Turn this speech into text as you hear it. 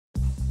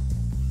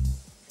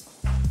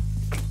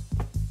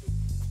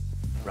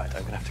Right,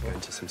 I'm going to have to go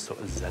into some sort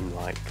of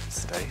zen-like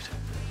state.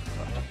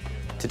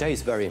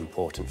 Today's very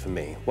important for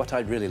me. What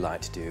I'd really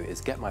like to do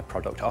is get my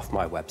product off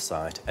my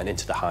website and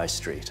into the high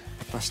street.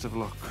 Best of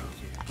luck.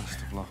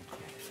 Best of luck.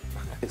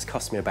 It's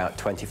cost me about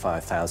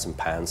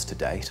 £25,000 to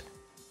date.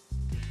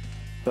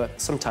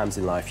 But sometimes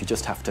in life, you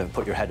just have to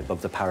put your head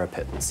above the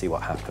parapet and see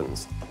what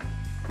happens.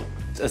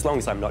 As long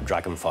as I'm not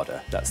dragon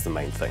fodder, that's the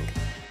main thing.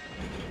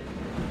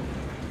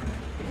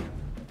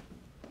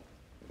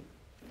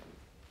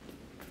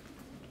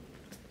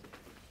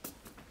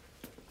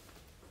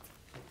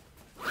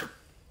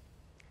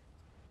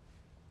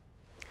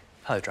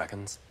 Hello,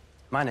 Dragons.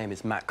 My name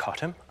is Matt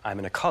Cottam. I'm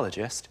an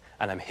ecologist,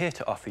 and I'm here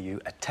to offer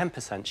you a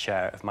 10%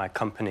 share of my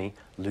company,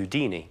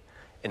 Loodini,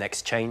 in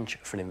exchange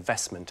for an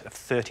investment of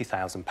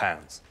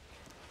 £30,000.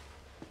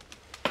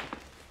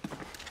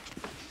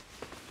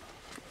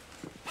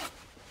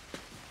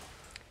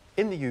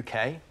 In the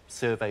UK,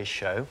 surveys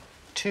show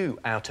 2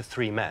 out of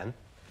 3 men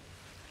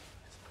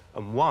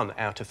and 1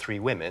 out of 3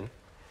 women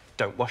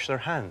don't wash their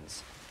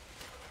hands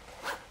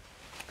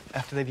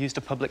after they've used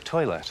a public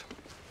toilet.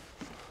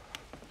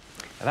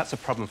 And that's a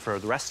problem for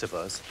the rest of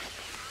us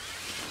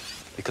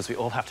because we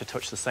all have to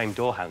touch the same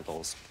door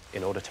handles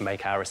in order to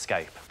make our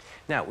escape.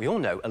 Now, we all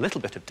know a little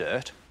bit of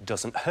dirt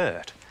doesn't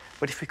hurt,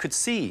 but if we could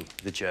see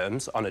the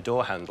germs on a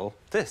door handle,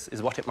 this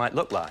is what it might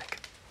look like.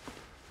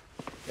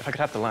 If I could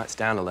have the lights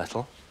down a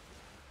little.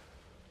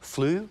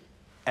 Flu,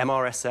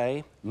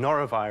 MRSA,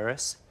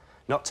 norovirus,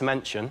 not to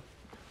mention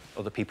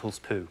other people's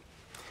poo.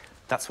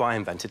 That's why I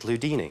invented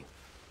Loodini.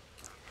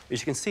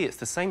 As you can see, it's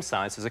the same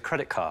size as a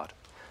credit card.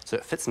 So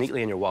it fits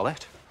neatly in your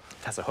wallet.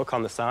 It has a hook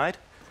on the side.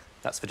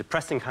 That's for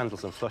depressing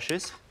handles and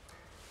flushes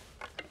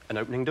and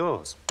opening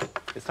doors.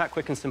 It's that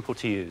quick and simple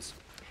to use.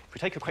 If we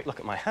take a quick look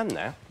at my hand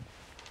now,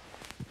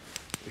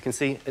 you can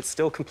see it's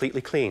still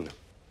completely clean.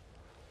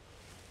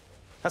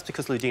 That's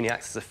because Loodini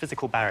acts as a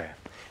physical barrier.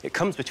 It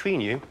comes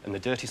between you and the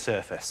dirty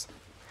surface.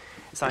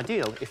 It's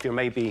ideal if you're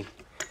maybe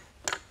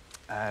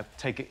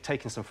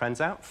taking some friends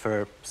out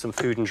for some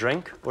food and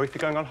drink, or if you're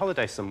going on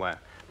holiday somewhere.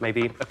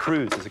 Maybe a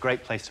cruise is a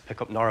great place to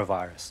pick up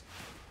norovirus.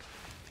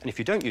 And if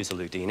you don't use a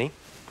Loodini,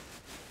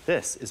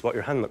 this is what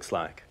your hand looks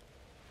like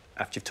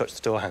after you've touched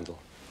the door handle.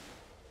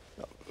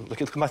 Look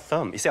at my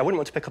thumb. You see, I wouldn't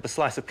want to pick up a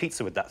slice of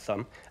pizza with that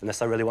thumb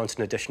unless I really wanted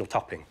an additional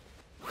topping.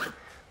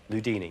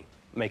 Loodini,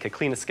 make a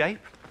clean escape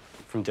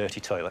from dirty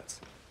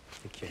toilets.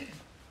 Thank you.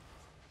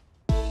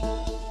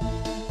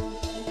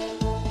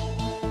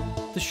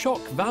 The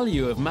shock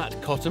value of Matt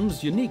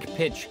Cottam's unique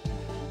pitch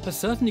has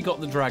certainly got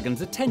the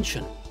Dragons'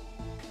 attention.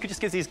 Could just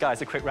give these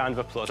guys a quick round of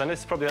applause. I know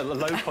it's probably a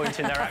low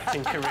point in their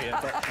acting career,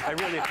 but I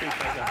really appreciate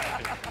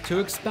that. To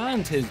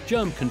expand his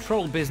germ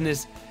control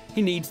business,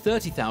 he needs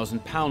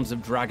 £30,000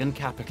 of Dragon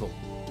capital.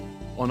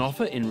 On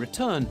offer in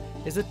return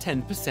is a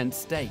 10%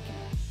 stake.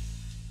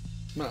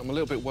 Matt, I'm a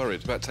little bit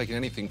worried about taking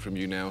anything from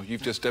you now.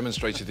 You've just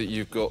demonstrated that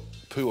you've got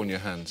poo on your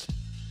hands.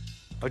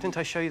 Oh, didn't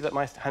I show you that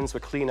my hands were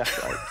clean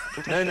after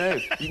No.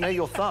 You know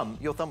your thumb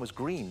was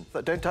green.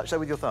 But don't touch that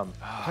with your thumb.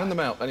 Hand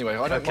them out. Anyway,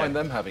 I don't mind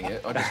them having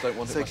it. I just don't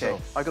want it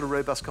myself. I've got a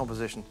robust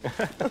composition.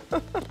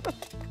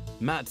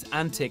 Matt's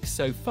antics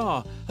so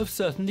far have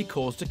certainly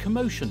caused a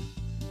commotion.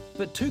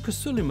 But Tuka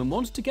Suleiman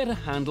wants to get a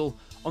handle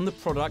on the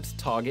product's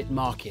target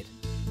market.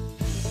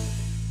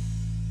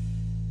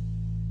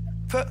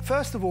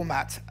 First of all,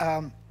 Matt,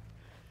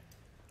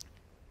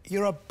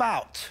 you're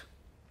about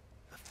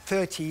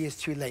 30 years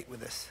too late with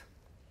this.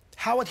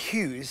 Howard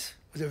Hughes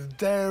was a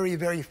very,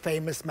 very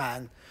famous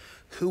man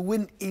who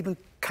wouldn't even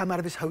come out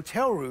of his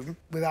hotel room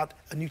without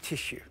a new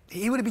tissue.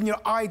 He would have been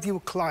your ideal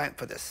client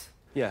for this.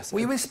 Yes. Were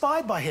you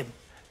inspired by him?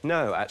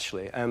 No,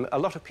 actually. A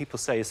lot of people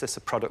say, is this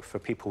a product for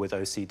people with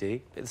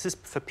OCD? This is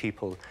for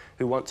people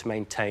who want to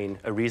maintain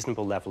a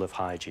reasonable level of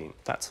hygiene,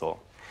 that's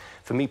all.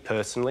 For me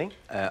personally,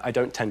 I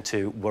don't tend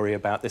to worry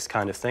about this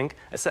kind of thing,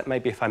 except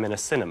maybe if I'm in a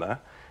cinema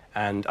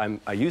and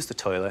I use the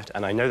toilet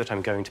and I know that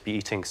I'm going to be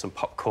eating some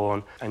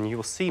popcorn, and you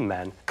will see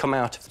men come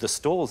out of the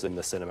stalls in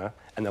the cinema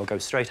and they'll go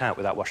straight out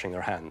without washing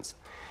their hands.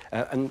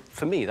 And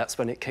for me, that's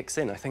when it kicks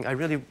in. I think I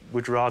really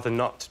would rather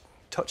not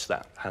touch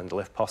that handle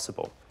if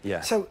possible.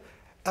 Yeah. So,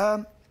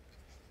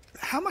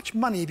 how much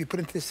money have you put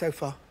into this so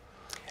far?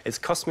 It's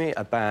cost me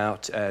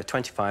about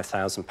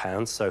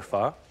 £25,000 so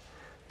far.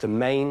 The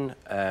main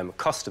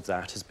cost of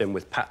that has been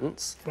with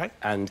patents, right,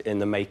 and in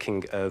the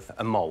making of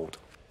a mould.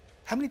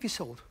 How many have you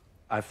sold?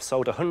 I've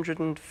sold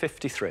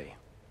 153.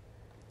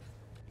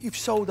 You've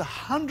sold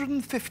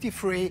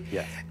 153,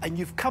 yes, and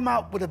you've come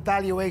out with a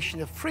valuation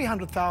of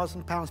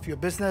 £300,000 for your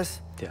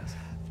business. Yes.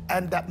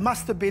 And that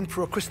must have been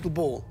for a crystal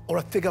ball or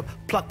a figure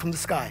plucked from the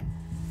sky.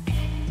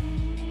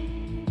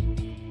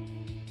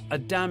 A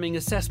damning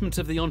assessment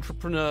of the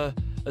entrepreneur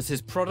as his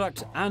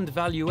product and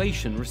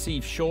valuation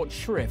receive short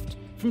shrift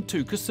from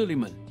Tuka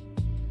Suleiman.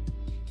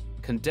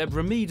 Can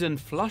Deborah Meaden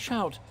flush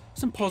out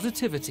some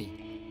positivity?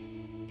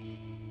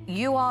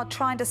 You are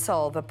trying to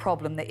solve a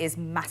problem that is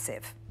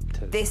massive. It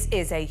is. This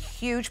is a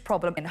huge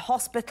problem in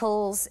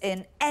hospitals,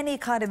 in any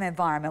kind of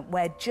environment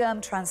where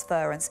germ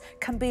transference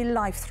can be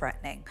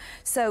life-threatening.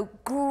 So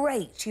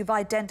great, you've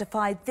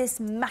identified this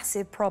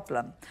massive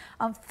problem.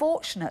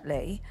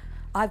 Unfortunately,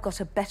 I've got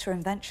a better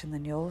invention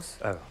than yours.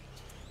 Oh,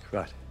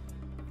 right.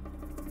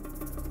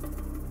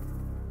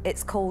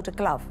 It's called a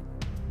glove.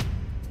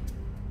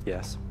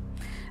 Yes.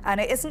 And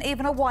it isn't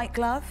even a white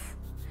glove.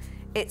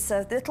 It's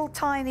a little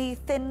tiny,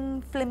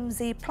 thin,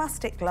 flimsy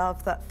plastic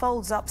glove that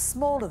folds up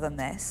smaller than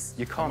this.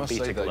 You can't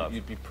beat a glove.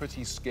 You'd be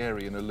pretty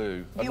scary in a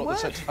loo. I'm You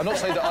not would? I'm not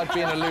saying that I'd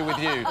be in a loo with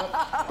you,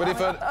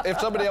 but if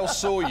somebody else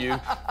saw you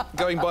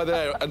going by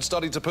there and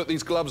starting to put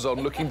these gloves on,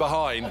 looking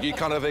behind, you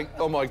kind of think,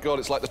 oh my God,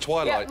 it's like the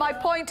Twilight. Yeah, my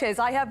point is,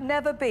 I have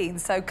never been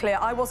so clear.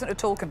 I wasn't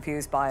at all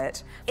confused by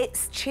it.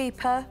 It's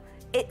cheaper,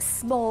 it's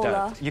smaller.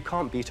 Dad, you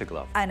can't beat a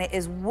glove. And it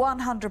is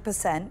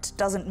 100%,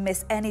 doesn't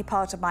miss any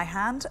part of my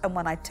hand. And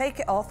when I take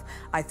it off,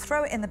 I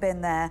throw it in the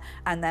bin there,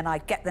 and then I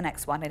get the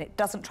next one, and it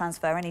doesn't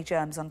transfer any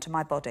germs onto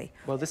my body.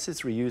 Well, this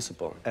is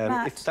reusable.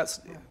 Matt, If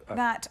that's...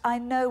 Matt, I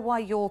know why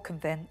you're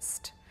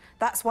convinced.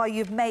 That's why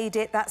you've made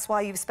it. That's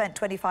why you've spent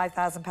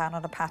 £25,000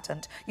 on a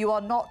patent. You are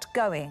not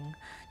going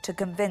to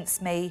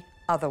convince me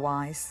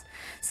otherwise.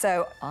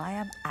 So I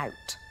am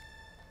out.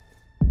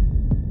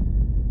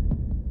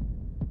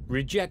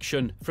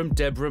 Rejection from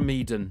Deborah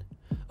Meaden.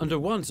 And a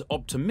once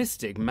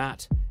optimistic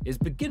Matt is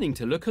beginning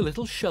to look a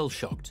little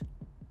shell-shocked.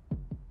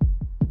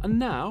 And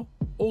now,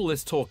 all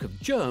this talk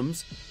of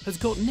germs has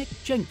got Nick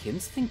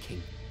Jenkins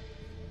thinking.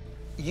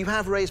 You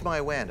have raised my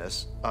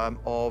awareness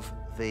of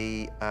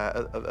the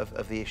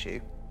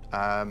issue.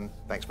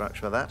 Thanks very much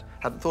for that.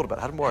 Hadn't thought about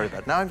it, hadn't worried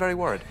about it. Now I'm very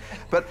worried.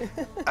 But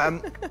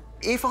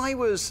if I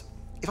was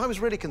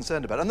really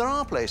concerned about it, and there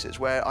are places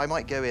where I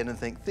might go in and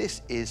think,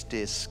 this is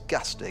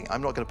disgusting,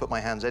 I'm not going to put my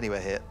hands anywhere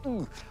here,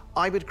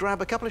 I would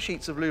grab a couple of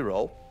sheets of loo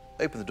roll,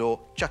 open the door,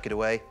 chuck it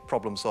away,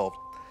 problem solved.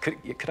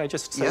 Could I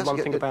just say one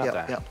thing about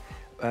that?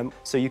 Yeah.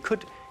 So you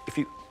could, if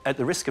you, at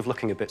the risk of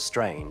looking a bit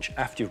strange,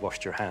 after you've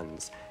washed your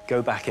hands,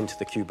 go back into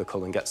the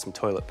cubicle and get some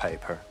toilet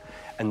paper,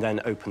 and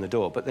then open the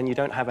door, but then you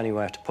don't have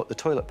anywhere to put the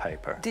toilet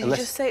paper. Did you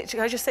just say,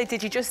 can I just say,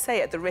 did you just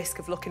say at the risk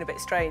of looking a bit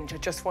strange? I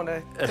just want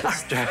to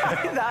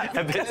clarify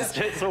that.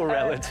 It's all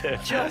relative.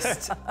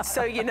 Just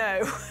so you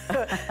know.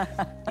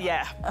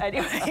 Yeah,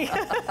 anyway.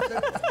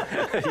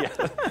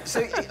 Yeah.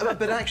 So,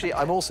 but actually,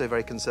 I'm also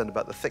very concerned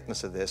about the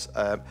thickness of this.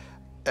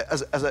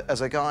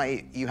 As a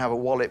guy, you have a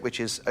wallet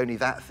which is only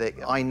that thick.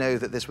 I know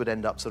that this would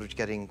end up sort of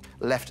getting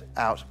left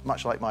out,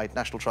 much like my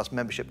National Trust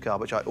membership card,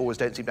 which I always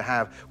don't seem to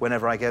have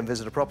whenever I go and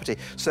visit a property.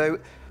 So,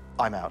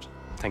 I'm out.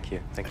 Thank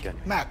you. Thank you.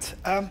 Matt,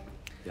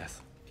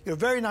 Yes. you're a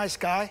very nice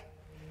guy.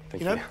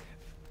 Thank you.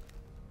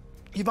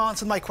 You've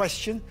answered my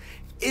question.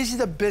 Is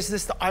it a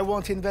business that I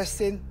want to invest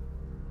in?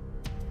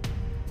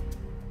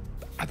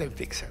 I don't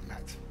think so,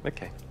 Matt.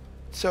 Okay.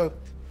 So,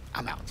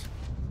 I'm out.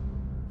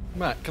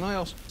 Matt, can I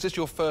ask, is this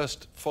your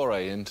first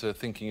foray into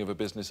thinking of a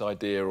business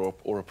idea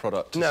or a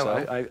product to sell?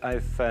 No,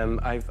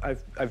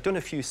 I've done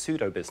a few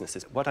pseudo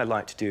businesses. What I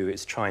like to do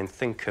is try and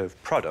think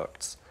of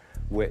products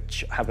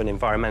which have an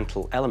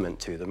environmental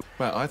element to them.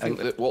 Matt, I think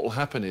that what will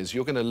happen is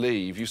you're going to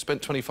leave. You've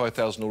spent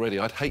 25,000 already.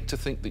 I'd hate to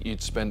think that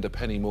you'd spend a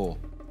penny more.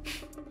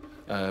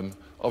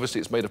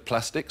 Obviously, it's made of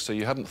plastic, so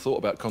you hadn't thought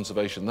about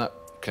conservation that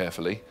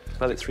carefully.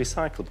 Well, it's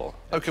recyclable.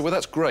 OK, well,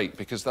 that's great,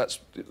 because that's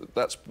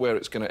where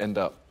it's going to end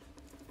up.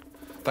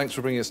 Thanks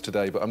for bringing us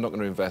today, but I'm not going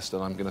to invest,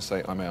 and I'm going to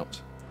say I'm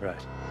out. Right.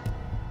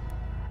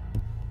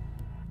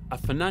 A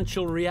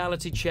financial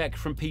reality check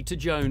from Peter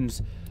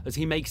Jones as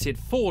he makes it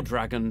 4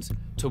 dragons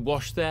to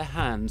wash their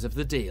hands of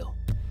the deal.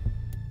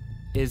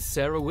 Is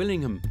Sarah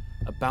Willingham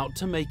about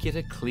to make it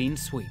a clean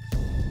sweep?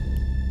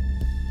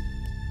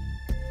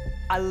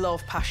 I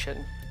love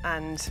passion,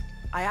 and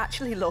I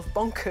actually love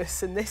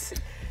bonkers, and this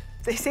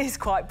is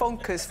quite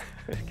bonkers.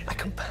 I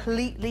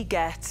completely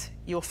get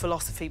your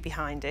philosophy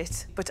behind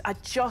it, but I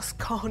just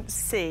can't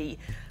see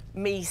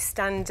me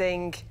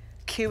standing,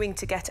 queuing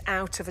to get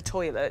out of a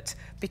toilet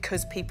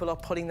because people are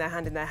putting their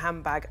hand in their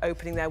handbag,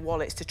 opening their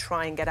wallets to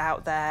try and get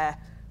out their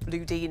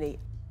Loodini.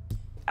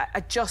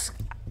 I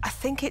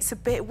think it's a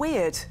bit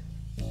weird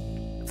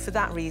for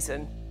that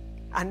reason,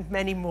 and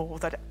many more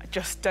that I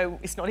just don't,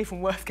 it's not even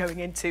worth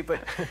going into,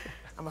 but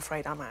I'm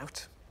afraid I'm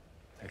out.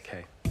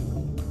 OK.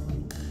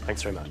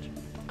 Thanks very much.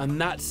 And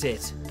that's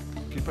it.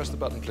 Can you press the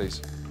button,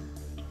 please?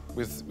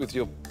 With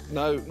your...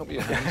 No, not with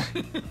your hands.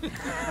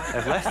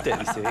 I've left it,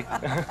 you see.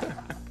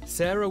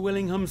 Sarah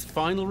Willingham's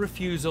final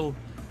refusal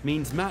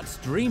means Matt's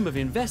dream of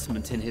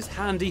investment in his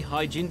handy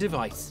hygiene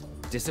device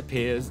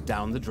disappears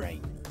down the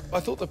drain.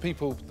 I thought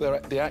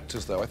the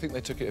actors, though, I think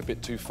they took it a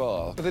bit too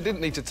far. But they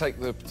didn't need to take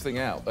the thing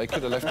out. They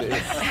could have left it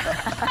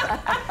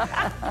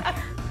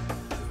in.